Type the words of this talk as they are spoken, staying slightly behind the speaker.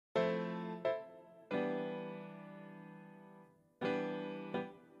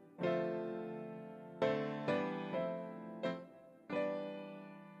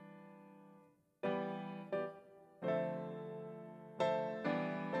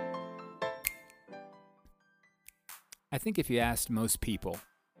I think if you asked most people,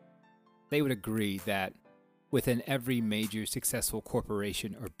 they would agree that within every major successful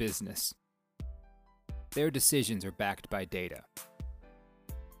corporation or business, their decisions are backed by data.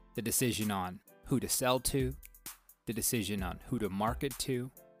 The decision on who to sell to, the decision on who to market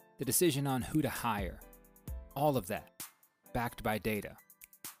to, the decision on who to hire, all of that backed by data.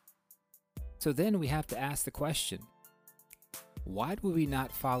 So then we have to ask the question, why do we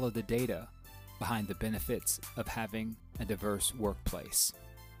not follow the data behind the benefits of having a diverse workplace?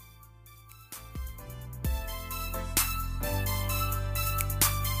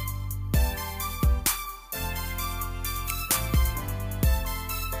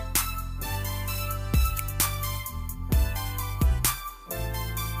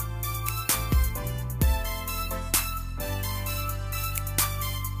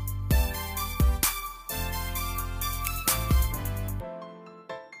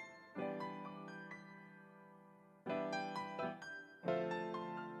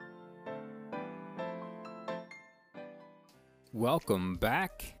 Welcome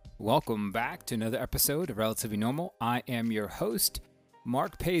back to another episode of Relatively Normal. I am your host,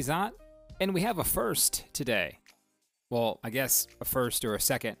 Mark Payzant, and we have a first today. Well, I guess a first or a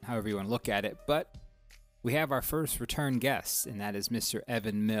second, however you want to look at it, but we have our first return guest, and that is Mr.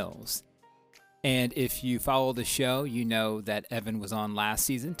 Evan Mills. And if you follow the show, you know that Evan was on last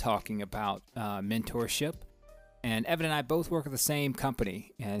season talking about mentorship, and Evan and I both work at the same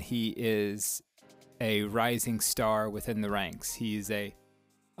company, and he is a rising star within the ranks. He's a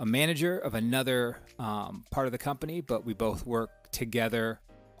manager of another part of the company, but we both work together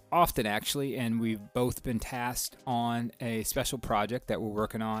often, actually, and we've both been tasked on a special project that we're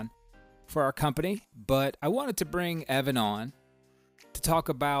working on for our company. But I wanted to bring Evan on to talk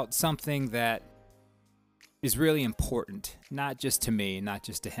about something that is really important, not just to me, not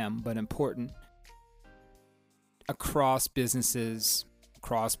just to him, but important across businesses,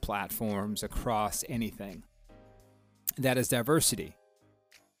 across platforms, across anything. That is diversity,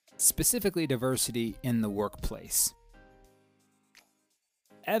 specifically diversity in the workplace.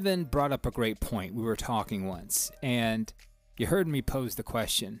 Evan brought up a great point. We were talking once, and you heard me pose the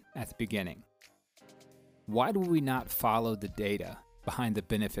question at the beginning. Why do we not follow the data behind the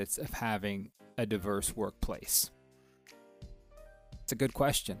benefits of having a diverse workplace? It's a good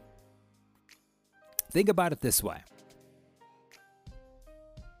question. Think about it this way.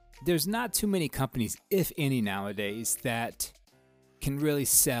 There's not too many companies, if any nowadays, that can really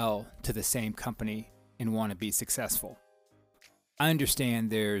sell to the same company and want to be successful. I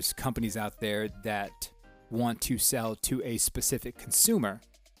understand there's companies out there that want to sell to a specific consumer,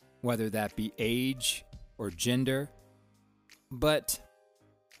 whether that be age or gender, but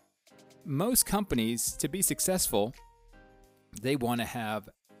most companies, to be successful, they want to have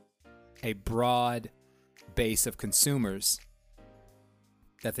a broad base of consumers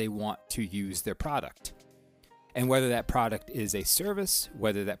that they want to use their product. And whether that product is a service,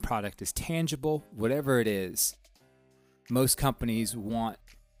 whether that product is tangible, whatever it is, most companies want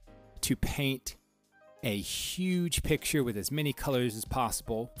to paint a huge picture with as many colors as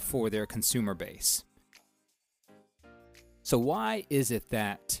possible for their consumer base. So why is it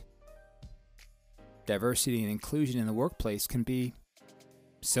that diversity and inclusion in the workplace can be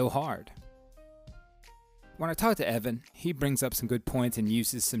so hard? When I talk to Evan, he brings up some good points and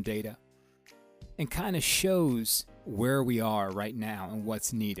uses some data and kind of shows where we are right now and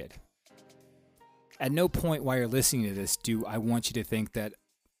what's needed. At no point while you're listening to this do I want you to think that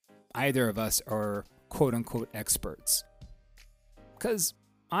either of us are quote-unquote experts. Because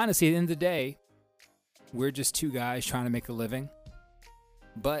honestly, at the end of the day, we're just two guys trying to make a living.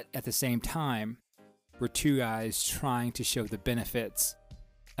 But at the same time, we're two guys trying to show the benefits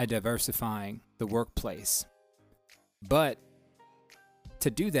of diversifying the workplace. But to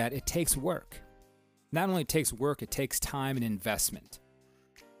do that, it takes work. Not only it takes work, it takes time and investment.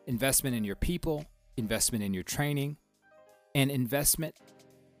 Investment in your people, investment in your training, and investment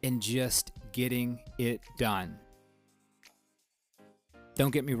in just getting it done.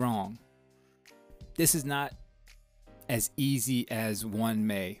 Don't get me wrong. This is not as easy as one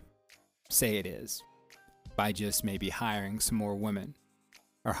may say it is, by just maybe hiring some more women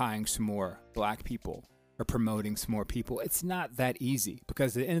or hiring some more black people or promoting some more people. It's not that easy,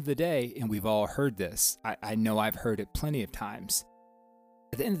 because at the end of the day, and we've all heard this, I know I've heard it plenty of times,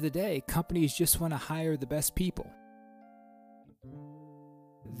 at the end of the day, companies just want to hire the best people.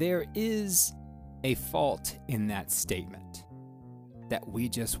 There is a fault in that statement, that we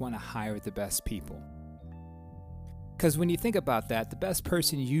just want to hire the best people. Because when you think about that, the best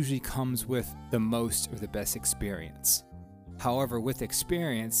person usually comes with the most or the best experience. However, with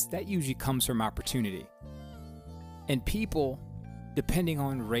experience, that usually comes from opportunity. And people, depending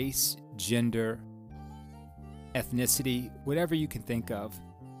on race, gender, ethnicity, whatever you can think of,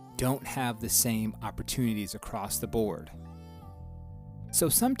 don't have the same opportunities across the board. So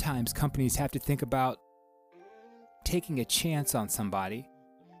sometimes companies have to think about taking a chance on somebody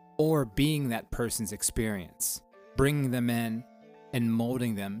or being that person's experience, bringing them in and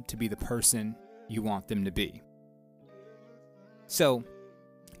molding them to be the person you want them to be. So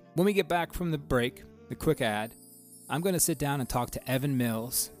when we get back from the break, the quick ad, I'm going to sit down and talk to Evan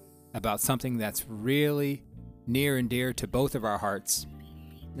Mills about something that's really near and dear to both of our hearts,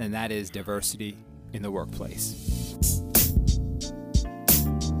 and that is diversity in the workplace.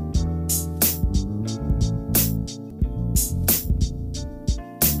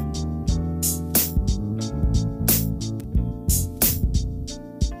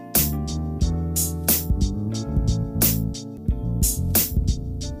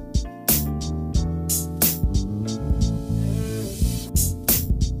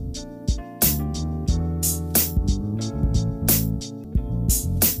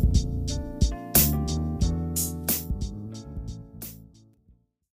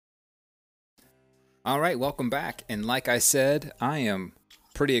 All right, welcome back. And like I said, I am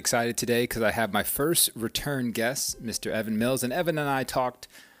pretty excited today because I have my first return guest, Mr. Evan Mills. And Evan and I talked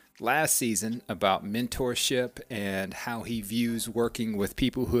last season about mentorship and how he views working with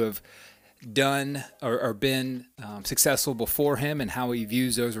people who have done or been successful before him and how he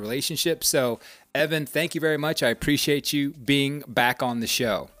views those relationships. So, Evan, thank you very much. I appreciate you being back on the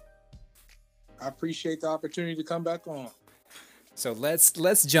show. I appreciate the opportunity to come back on. So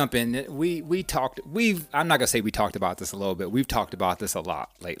let's jump in. I'm not gonna say we talked about this a little bit. We've talked about this a lot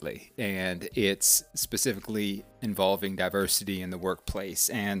lately, and it's specifically involving diversity in the workplace.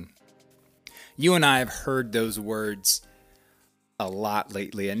 And you and I have heard those words a lot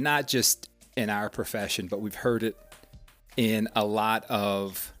lately, and not just in our profession, but we've heard it in a lot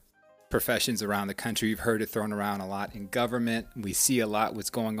of professions around the country. We've heard it thrown around a lot in government. We see a lot what's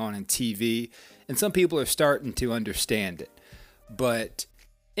going on in TV, and some people are starting to understand it. But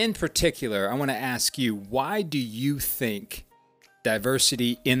in particular, I want to ask you, why do you think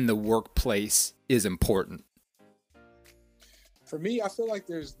diversity in the workplace is important? For me, I feel like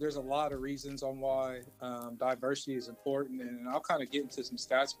there's a lot of reasons on why diversity is important, and I'll kind of get into some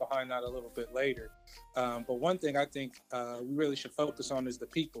stats behind that a little bit later. But one thing I think we really should focus on is the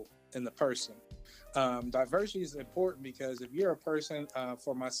people and the person. Diversity is important because if you're a person,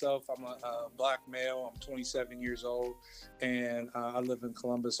 for myself, I'm a Black male, I'm 27 years old, and I live in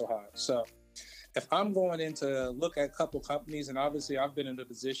Columbus, Ohio. So if I'm going in to look at a couple companies, and obviously I've been in a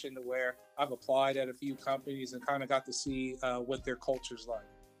position to where I've applied at a few companies and kind of got to see what their culture's like.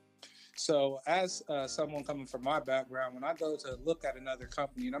 So as someone coming from my background, when I go to look at another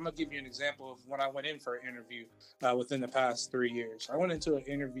company, and I'm going to give you an example of when I went in for an interview within the past 3 years. I went into an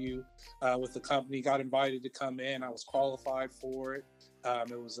interview with the company, got invited to come in. I was qualified for it.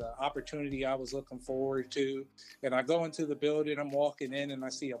 It was an opportunity I was looking forward to. And I go into the building, I'm walking in, and I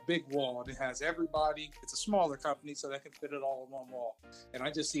see a big wall. It has everybody. It's a smaller company, so they can fit it all on one wall. And I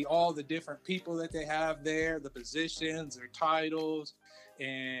just see all the different people that they have there, the positions, their titles,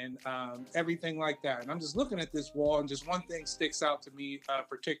 and everything like that. And I'm just looking at this wall, and just one thing sticks out to me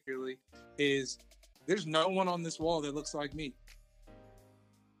particularly is there's no one on this wall that looks like me.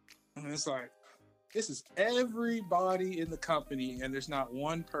 And it's like, this is everybody in the company, and there's not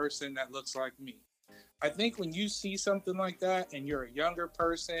one person that looks like me. I think when you see something like that and you're a younger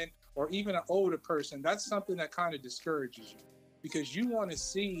person or even an older person, that's something that kind of discourages you, because you want to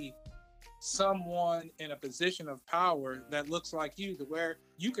see someone in a position of power that looks like you, to where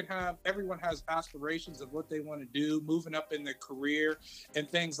you can have, everyone has aspirations of what they want to do, moving up in their career and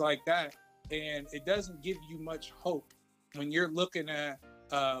things like that. And it doesn't give you much hope when you're looking at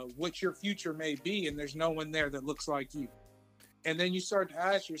what your future may be and there's no one there that looks like you. And then you start to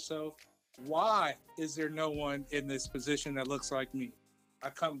ask yourself, why is there no one in this position that looks like me?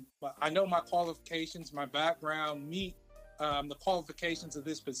 I know my qualifications, my background meet the qualifications of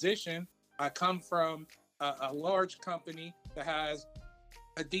this position. I come from a large company that has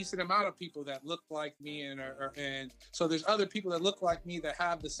a decent amount of people that look like me, and so there's other people that look like me that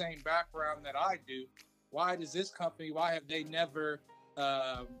have the same background that I do. Why does this company, why have they never,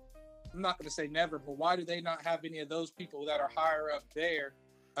 I'm not going to say never, but why do they not have any of those people that are higher up there?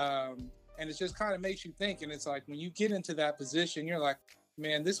 And it just kind of makes you think. And it's like, when you get into that position, you're like,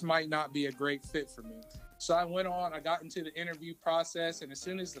 man, this might not be a great fit for me. So I went on, I got into the interview process, and as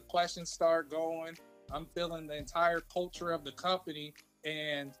soon as the questions start going, I'm feeling the entire culture of the company,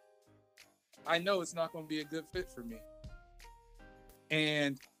 and I know it's not going to be a good fit for me.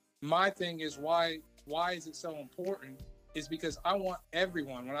 And my thing is, why why is it so important is because I want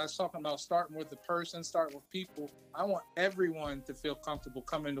everyone, when I was talking about starting with the person, starting with people, I want everyone to feel comfortable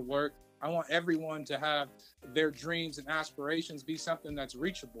coming to work. I want everyone to have their dreams and aspirations be something that's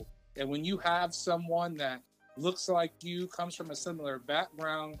reachable. And when you have someone that looks like you, comes from a similar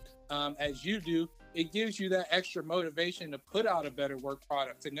background as you do, it gives you that extra motivation to put out a better work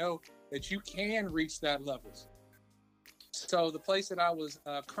product, to know that you can reach that levels. So the place that I was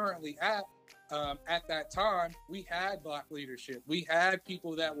currently at that time, we had Black leadership. We had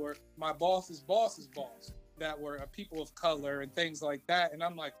people that were my boss's boss, that were people of color and things like that. And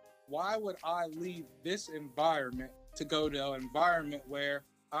I'm like, why would I leave this environment to go to an environment where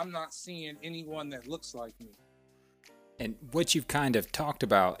I'm not seeing anyone that looks like me? And what you've kind of talked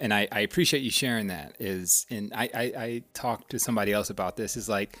about, and I appreciate you sharing that, is, and I talked to somebody else about this, is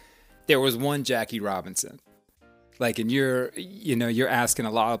like, there was one Jackie Robinson. Like, and you're asking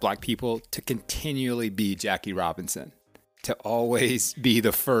a lot of Black people to continually be Jackie Robinson, to always be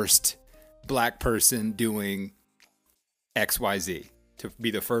the first Black person doing XYZ, to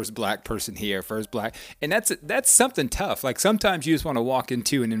be the first Black person here, first Black. And that's something tough. Like, sometimes you just want to walk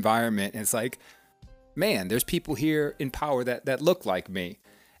into an environment and it's like, man, there's people here in power that look like me.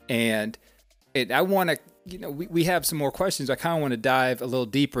 And I want to, we have some more questions. I kind of want to dive a little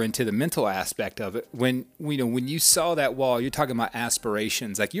deeper into the mental aspect of it. When you saw that wall, you're talking about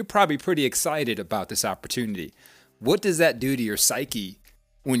aspirations. Like, you're probably pretty excited about this opportunity. What does that do to your psyche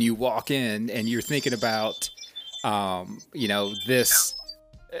when you walk in and you're thinking about, this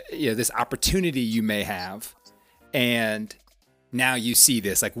opportunity you may have, and now you see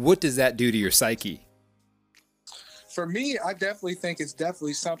this? Like, what does that do to your psyche? For me, I definitely think it's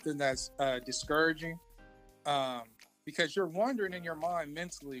definitely something that's discouraging, because you're wondering in your mind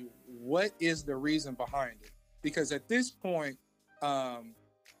mentally, what is the reason behind it? Because at this point,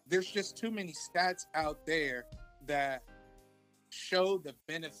 there's just too many stats out there that show the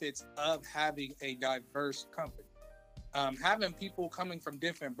benefits of having a diverse company. Having people coming from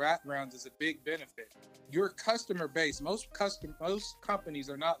different backgrounds is a big benefit. Your customer base, most companies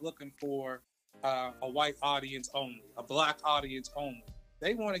are not looking for a white audience only, a Black audience only.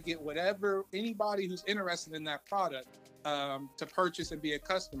 They want to get anybody who's interested in that product to purchase and be a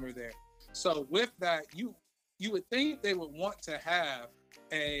customer there. So with that, you would think they would want to have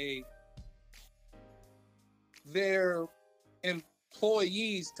their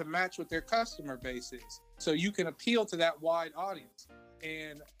employees to match what their customer base is, so you can appeal to that wide audience.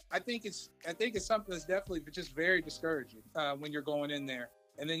 And I think it's something that's definitely just very discouraging when you're going in there.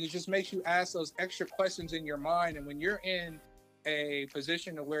 And then it just makes you ask those extra questions in your mind. And when you're in a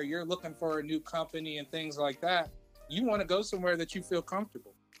position of where you're looking for a new company and things like that, you want to go somewhere that you feel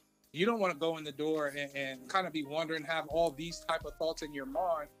comfortable. You don't want to go in the door and kind of be wondering, have all these type of thoughts in your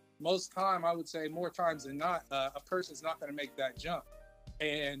mind. Most time, I would say more times than not, a person's not going to make that jump.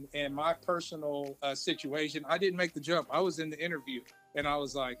 And in my personal situation, I didn't make the jump. I was in the interview and I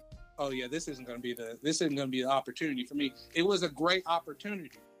was like, oh yeah, this isn't going to be the opportunity for me. It was a great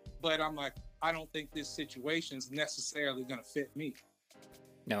opportunity, but I'm like, I don't think this situation is necessarily going to fit me.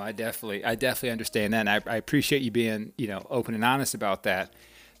 No, I definitely understand that. And I appreciate you being, open and honest about that.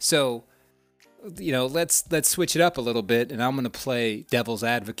 So, let's switch it up a little bit, and I'm going to play devil's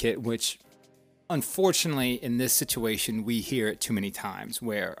advocate, which unfortunately in this situation, we hear it too many times,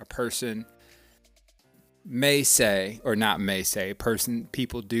 where a person may say, or not may say,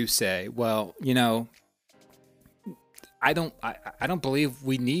 people do say, well, I don't believe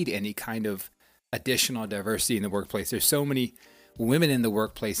we need any kind of additional diversity in the workplace. There's so many women in the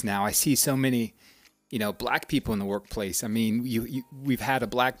workplace now. I see so many, Black people in the workplace. I mean, we've had a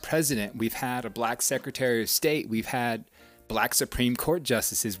Black president, we've had a Black Secretary of State, we've had Black Supreme Court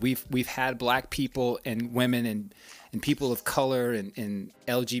justices, we've had Black people and women and people of color and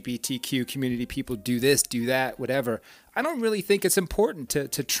LGBTQ community people do this, do that, whatever. I don't really think it's important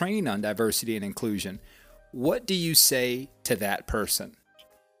to train on diversity and inclusion. What do you say to that person?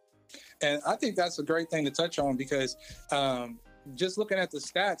 And I think that's a great thing to touch on, because just looking at the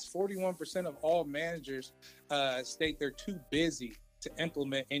stats, 41% of all managers state they're too busy to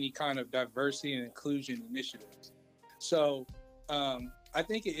implement any kind of diversity and inclusion initiatives. So I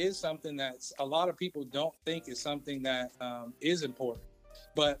think it is something that a lot of people don't think is something that is important.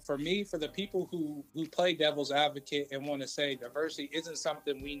 But for me, for the people who play devil's advocate and want to say diversity isn't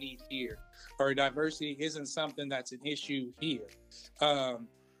something we need here, or diversity isn't something that's an issue here.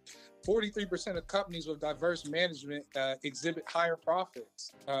 43% of companies with diverse management exhibit higher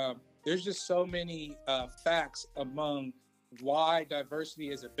profits. There's just so many facts among why diversity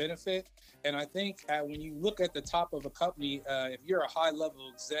is a benefit. And I think when you look at the top of a company, if you're a high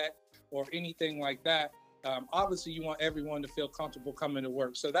level exec or anything like that. Obviously, you want everyone to feel comfortable coming to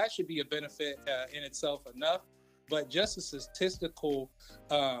work. So that should be a benefit in itself enough. But just the statistical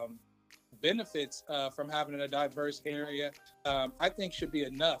benefits from having a diverse area, I think should be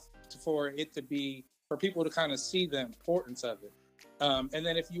enough for people to kind of see the importance of it. And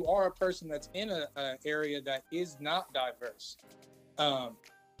then if you are a person that's in an area that is not diverse,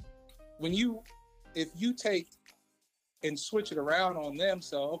 if you take and switch it around on them.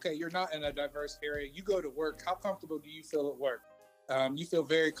 So, okay, you're not in a diverse area. You go to work. How comfortable do you feel at work? You feel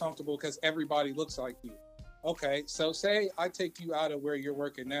very comfortable because everybody looks like you. Okay, so say I take you out of where you're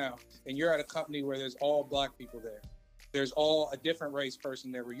working now, and you're at a company where there's all Black people there. There's all a different race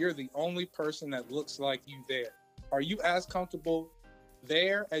person there, where you're the only person that looks like you there. Are you as comfortable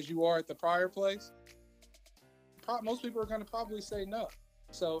there as you are at the prior place? Most people are going to probably say no.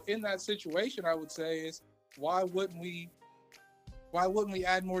 So in that situation, I would say is, why wouldn't we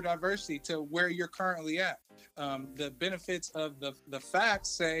add more diversity to where you're currently at? The benefits of the facts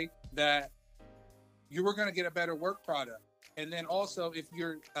say that you were going to get a better work product. And then also, if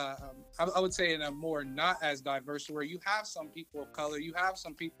you're, I would say in a more not as diverse, where you have some people of color, you have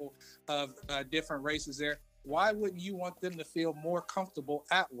some people of different races there, why wouldn't you want them to feel more comfortable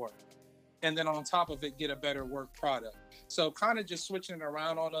at work? And then on top of it, get a better work product. So kind of just switching it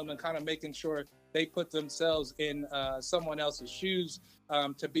around on them and kind of making sure they put themselves in someone else's shoes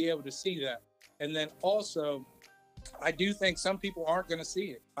to be able to see that. And then also, I do think some people aren't going to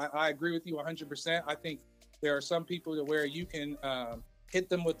see it. I agree with you 100%. I think there are some people to where you can hit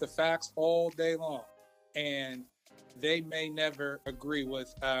them with the facts all day long, and they may never agree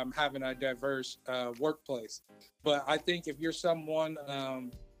with having a diverse workplace. But I think if you're someone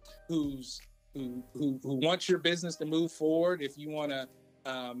who wants your business to move forward, if you want to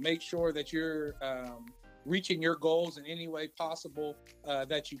make sure that you're reaching your goals in any way possible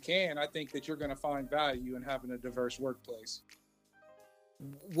that you can, I think that you're going to find value in having a diverse workplace.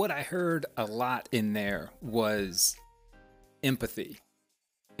 What I heard a lot in there was empathy,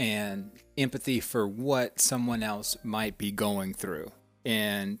 and empathy for what someone else might be going through.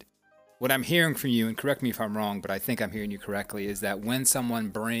 And what I'm hearing from you, and correct me if I'm wrong, but I think I'm hearing you correctly, is that when someone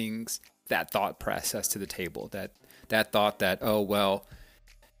brings that thought process to the table, that thought that, oh, well,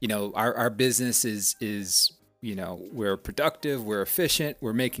 you know, our business is, you know, we're productive, we're efficient,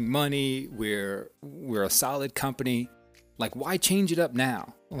 we're making money, we're a solid company. Like, why change it up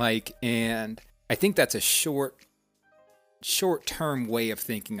now? Like, and I think that's a short-term way of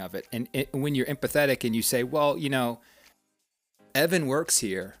thinking of it. And when you're empathetic and you say, well, you know, Evan works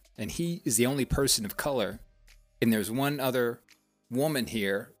here and he is the only person of color, and there's one other woman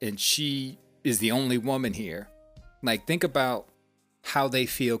here and she is the only woman here. Like, think about how they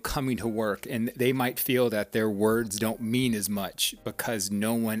feel coming to work, and they might feel that their words don't mean as much because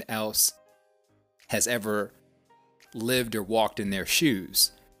no one else has ever lived or walked in their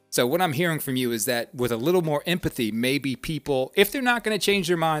shoes. So what I'm hearing from you is that with a little more empathy, maybe people, if they're not going to change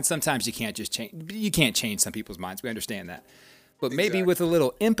their minds, sometimes you can't change some people's minds. We understand that. But maybe Exactly. with a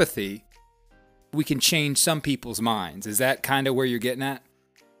little empathy, we can change some people's minds. Is that kind of where you're getting at?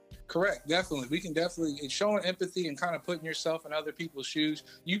 Correct. Definitely. We can definitely, it's showing empathy and kind of putting yourself in other people's shoes.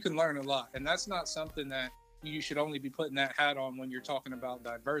 You can learn a lot. And that's not something that you should only be putting that hat on when you're talking about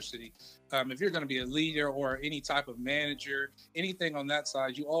diversity. If you're going to be a leader or any type of manager, anything on that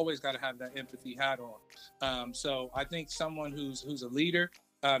side, you always got to have that empathy hat on. So I think someone who's a leader,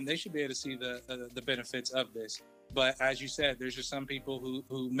 they should be able to see the benefits of this. But as you said, there's just some people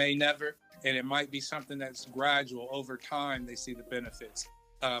who may never, and it might be something that's gradual over time. They see the benefits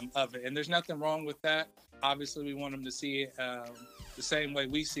of it, and there's nothing wrong with that. Obviously, we want them to see it the same way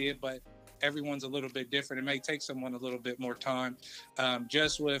we see it, but everyone's a little bit different. It may take someone a little bit more time.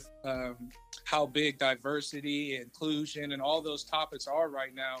 Just with how big diversity, inclusion, and all those topics are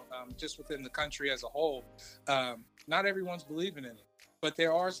right now, just within the country as a whole, not everyone's believing in it. But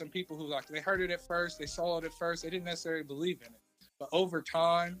there are some people who, like, they heard it at first, they saw it at first, they didn't necessarily believe in it. But over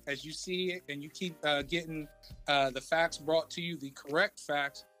time, as you see it and you keep getting the facts brought to you, the correct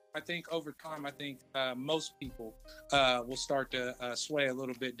facts, I think over time, most people will start to sway a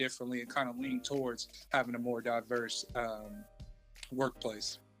little bit differently and kind of lean towards having a more diverse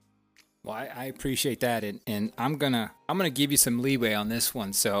workplace. Well, I appreciate that, and I'm gonna give you some leeway on this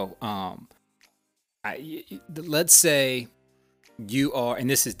one. So, let's say you are, and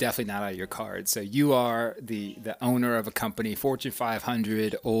this is definitely not out of your cards. So you are the owner of a company, Fortune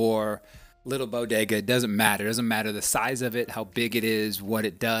 500 or little bodega. It doesn't matter. It doesn't matter the size of it, how big it is, what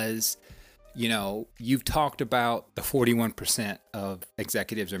it does. You know, you've talked about the 41% of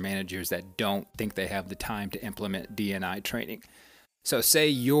executives or managers that don't think they have the time to implement D&I training. So say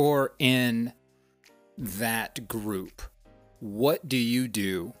you're in that group. What do you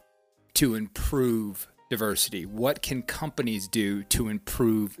do to improve diversity? What can companies do to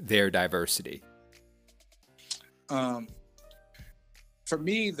improve their diversity? For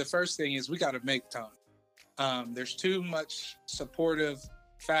me, the first thing is we got to make time. There's too much supportive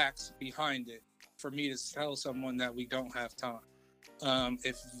facts behind it for me to tell someone that we don't have time.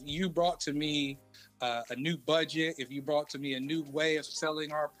 If you brought to me a new budget, if you brought to me a new way of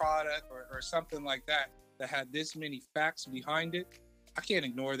selling our product or something like that had this many facts behind it, I can't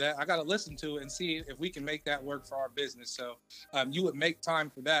ignore that. I got to listen to it and see if we can make that work for our business. So you would make time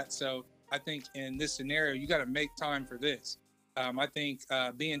for that. So I think in this scenario, you got to make time for this. I think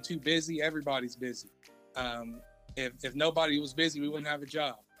being too busy, everybody's busy. If nobody was busy, we wouldn't have a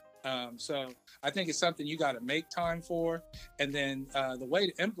job. So I think it's something you got to make time for. And then the way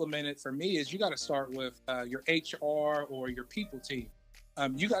to implement it for me is you got to start with your HR or your people team.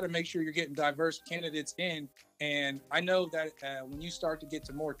 You got to make sure you're getting diverse candidates in. And I know that when you start to get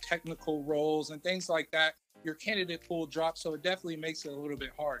to more technical roles and things like that, your candidate pool drops. So it definitely makes it a little bit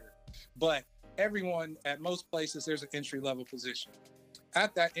harder. But everyone at most places, there's an entry-level position.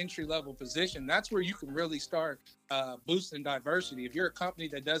 At that entry-level position, that's where you can really start boosting diversity. If you're a company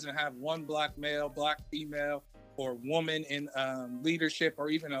that doesn't have one black male, black female, or woman in leadership, or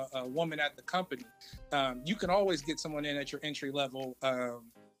even a woman at the company, you can always get someone in at your entry-level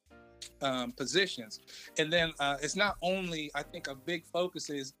positions. And then it's not only, I think a big focus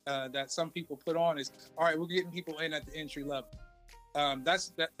is that some people put on is, all right, we're getting people in at the entry level.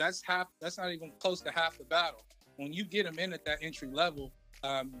 That's not even close to half the battle. When you get them in at that entry level,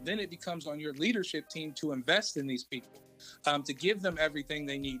 then it becomes on your leadership team to invest in these people, to give them everything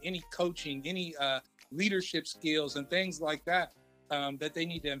they need, any coaching, any leadership skills and things like that, that they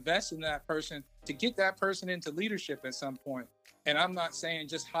need to invest in that person to get that person into leadership at some point. And I'm not saying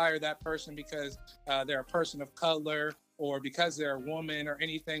just hire that person because they're a person of color or because they're a woman or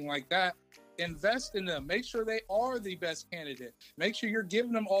anything like that. Invest in them. Make sure they are the best candidate. Make sure you're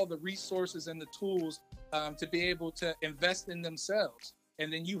giving them all the resources and the tools to be able to invest in themselves.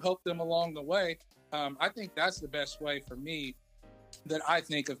 And then you help them along the way. I think that's the best way for me that I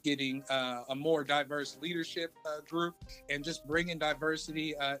think of getting a more diverse leadership group and just bringing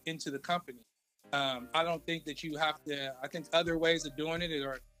diversity into the company. I don't think that you have to, I think other ways of doing it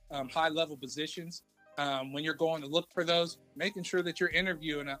are high level positions. When you're going to look for those, making sure that you're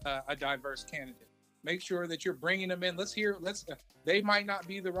interviewing a diverse candidate. Make sure that you're bringing them in. They might not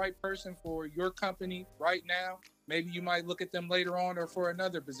be the right person for your company right now. Maybe you might look at them later on or for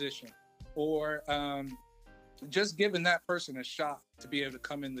another position, or just giving that person a shot to be able to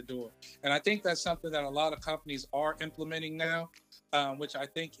come in the door. And I think that's something that a lot of companies are implementing now, which I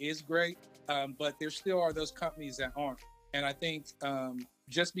think is great. But there still are those companies that aren't. And I think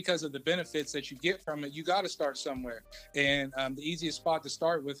just because of the benefits that you get from it, you got to start somewhere. And the easiest spot to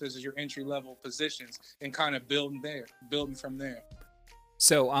start with is your entry level positions and kind of building from there.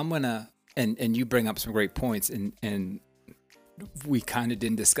 So I'm going to, and you bring up some great points, and we kind of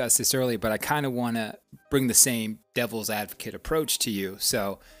didn't discuss this earlier, but I kind of want to bring the same devil's advocate approach to you.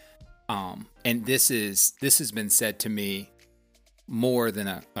 So, and this has been said to me more than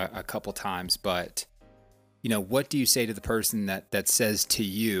a couple times, but what do you say to the person that says to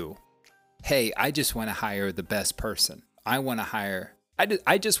you, hey, I just want to hire the best person. I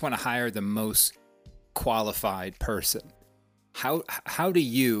just want to hire the most qualified person. How do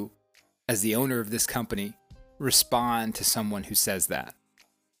you, as the owner of this company, respond to someone who says that?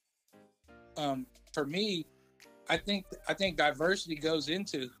 For me, I think diversity goes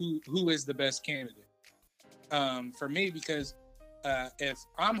into who is the best candidate. For me, because if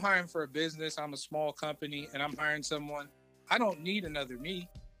I'm hiring for a business, I'm a small company and I'm hiring someone, I don't need another me.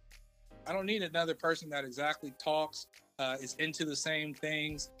 I don't need another person that exactly talks, is into the same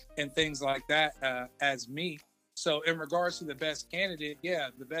things and things like that as me. So in regards to the best candidate,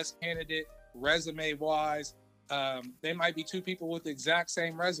 the best candidate resume wise, they might be two people with the exact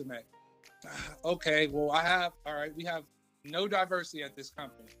same resume. Okay, well, we have no diversity at this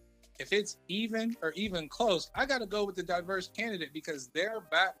company. If it's even or even close, I got to go with the diverse candidate because their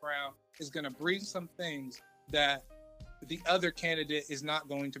background is going to bring some things that the other candidate is not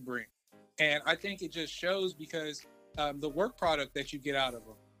going to bring. And I think it just shows because the work product that you get out of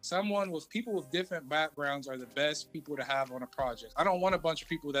them. People with different backgrounds are the best people to have on a project. I don't want a bunch of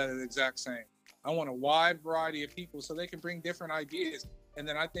people that are the exact same. I want a wide variety of people so they can bring different ideas. And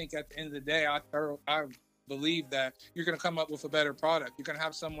then I think at the end of the day, I believe that you're going to come up with a better product. You're going to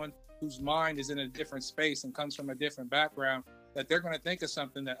have someone whose mind is in a different space and comes from a different background, that they're going to think of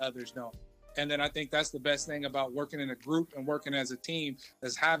something that others don't. And then I think that's the best thing about working in a group and working as a team,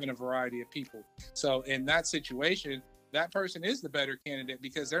 is having a variety of people. So in that situation, that person is the better candidate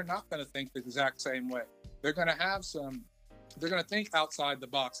because they're not going to think the exact same way. They're going to think outside the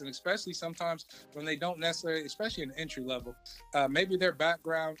box. And especially sometimes when they don't necessarily, especially in entry level, maybe their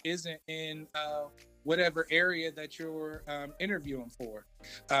background isn't in whatever area that you're interviewing for.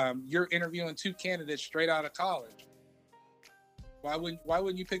 You're interviewing two candidates straight out of college. Why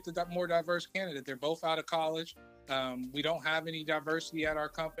wouldn't you pick the more diverse candidate? They're both out of college. We don't have any diversity at our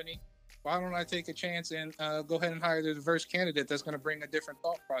company. Why don't I take a chance and go ahead and hire the diverse candidate that's going to bring a different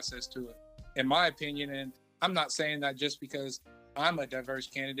thought process to it, in my opinion. And I'm not saying that just because I'm a diverse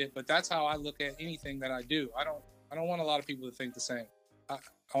candidate, but that's how I look at anything that I do. I don't want a lot of people to think the same.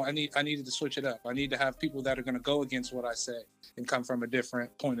 I needed to switch it up. I need to have people that are going to go against what I say and come from a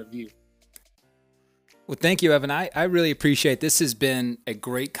different point of view. Well, thank you, Evan. I really appreciate this. Has been a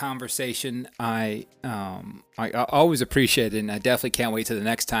great conversation. I always appreciate it, and I definitely can't wait till the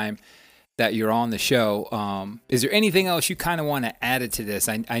next time that you're on the show. Is there anything else you kind of want to add to this?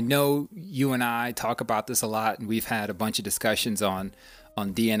 I know you and I talk about this a lot, and we've had a bunch of discussions on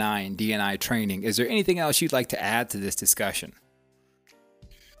D&I and D&I training. Is there anything else you'd like to add to this discussion?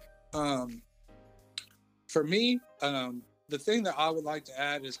 For me, the thing that I would like to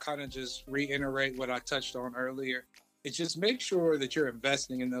add is kind of just reiterate what I touched on earlier. It's just make sure that you're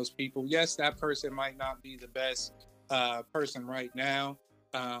investing in those people. Yes, that person might not be the best person right now,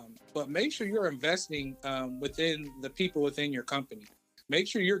 but make sure you're investing within the people within your company. Make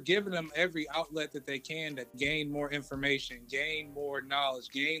sure you're giving them every outlet that they can to gain more information, gain more knowledge,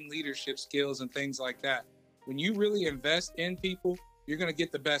 gain leadership skills and things like that. When you really invest in people, you're going to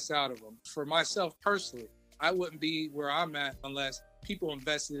get the best out of them. For myself personally, I wouldn't be where I'm at unless people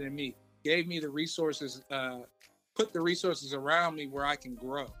invested in me, gave me the resources, put the resources around me where I can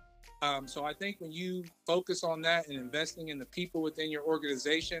grow. So I think when you focus on that and investing in the people within your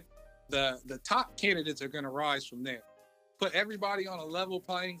organization, the top candidates are going to rise from there. Put everybody on a level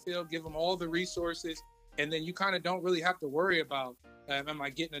playing field, give them all the resources, and then you kind of don't really have to worry about, am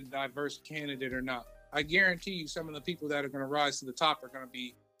I getting a diverse candidate or not? I guarantee you some of the people that are going to rise to the top are going to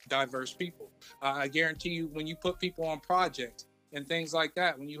be diverse people. I guarantee you when you put people on projects and things like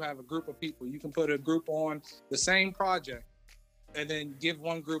that, when you have a group of people, you can put a group on the same project and then give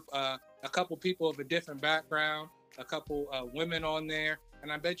one group a couple people of a different background, a couple women on there,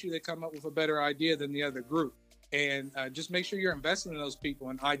 and I bet you they come up with a better idea than the other group. And just make sure you're investing in those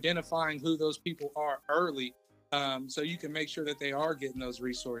people and identifying who those people are early, so you can make sure that they are getting those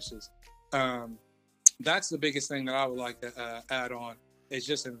resources. That's the biggest thing that I would like to add on, is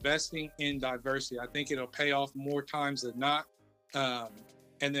just investing in diversity. I think it'll pay off more times than not.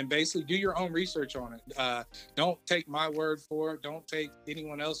 And then basically do your own research on it. Don't take my word for it. Don't take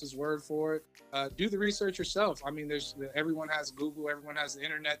anyone else's word for it. Do the research yourself. I mean, everyone has Google, everyone has the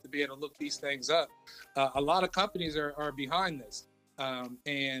internet to be able to look these things up. A lot of companies are behind this.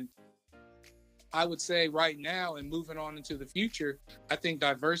 And I would say right now and moving on into the future, I think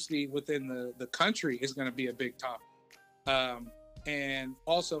diversity within the country is going to be a big topic. And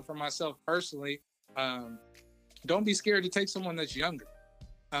also for myself personally, don't be scared to take someone that's younger.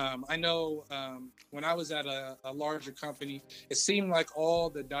 I know when I was at a larger company, it seemed like all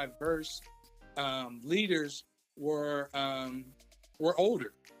the diverse leaders were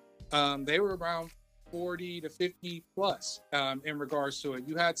older. They were around 40 to 50 plus in regards to it.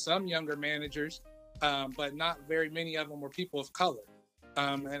 You had some younger managers, but not very many of them were people of color.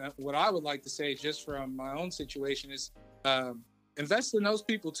 And what I would like to say, just from my own situation, is invest in those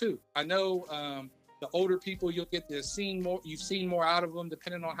people too. I know the older people, you'll get to see more. You've seen more out of them,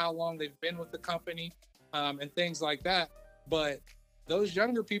 depending on how long they've been with the company, and things like that. But those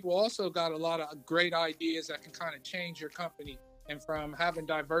younger people also got a lot of great ideas that can kind of change your company. And from having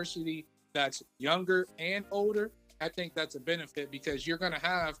diversity that's younger and older, I think that's a benefit, because you're going to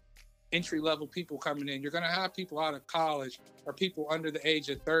have entry-level people coming in. You're going to have people out of college or people under the age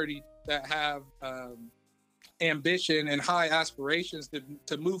of 30 that have ambition and high aspirations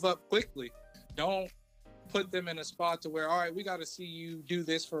to move up quickly. Don't put them in a spot to where, all right, we got to see you do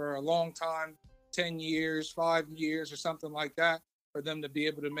this for a long time, 10 years, 5 years or something like that, for them to be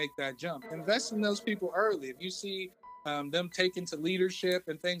able to make that jump. Invest in those people early. If you see them taken to leadership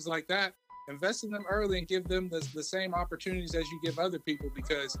and things like that, invest in them early and give them the same opportunities as you give other people,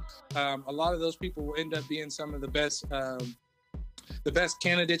 because a lot of those people will end up being some of the best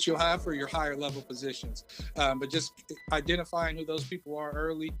candidates you'll have for your higher level positions. But just identifying who those people are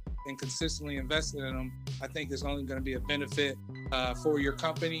early and consistently investing in them, I think is only going to be a benefit for your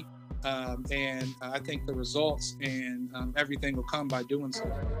company. And I think the results and everything will come by doing so.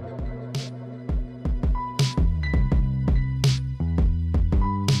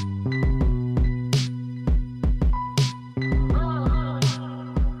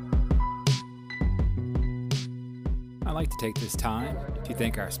 to take this time to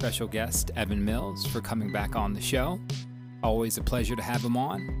thank our special guest, Evan Mills, for coming back on the show. Always a pleasure to have him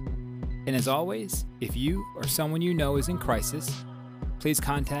on. And as always, if you or someone you know is in crisis, please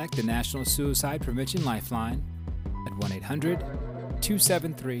contact the National Suicide Prevention Lifeline at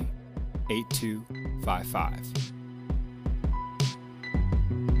 1-800-273-8255.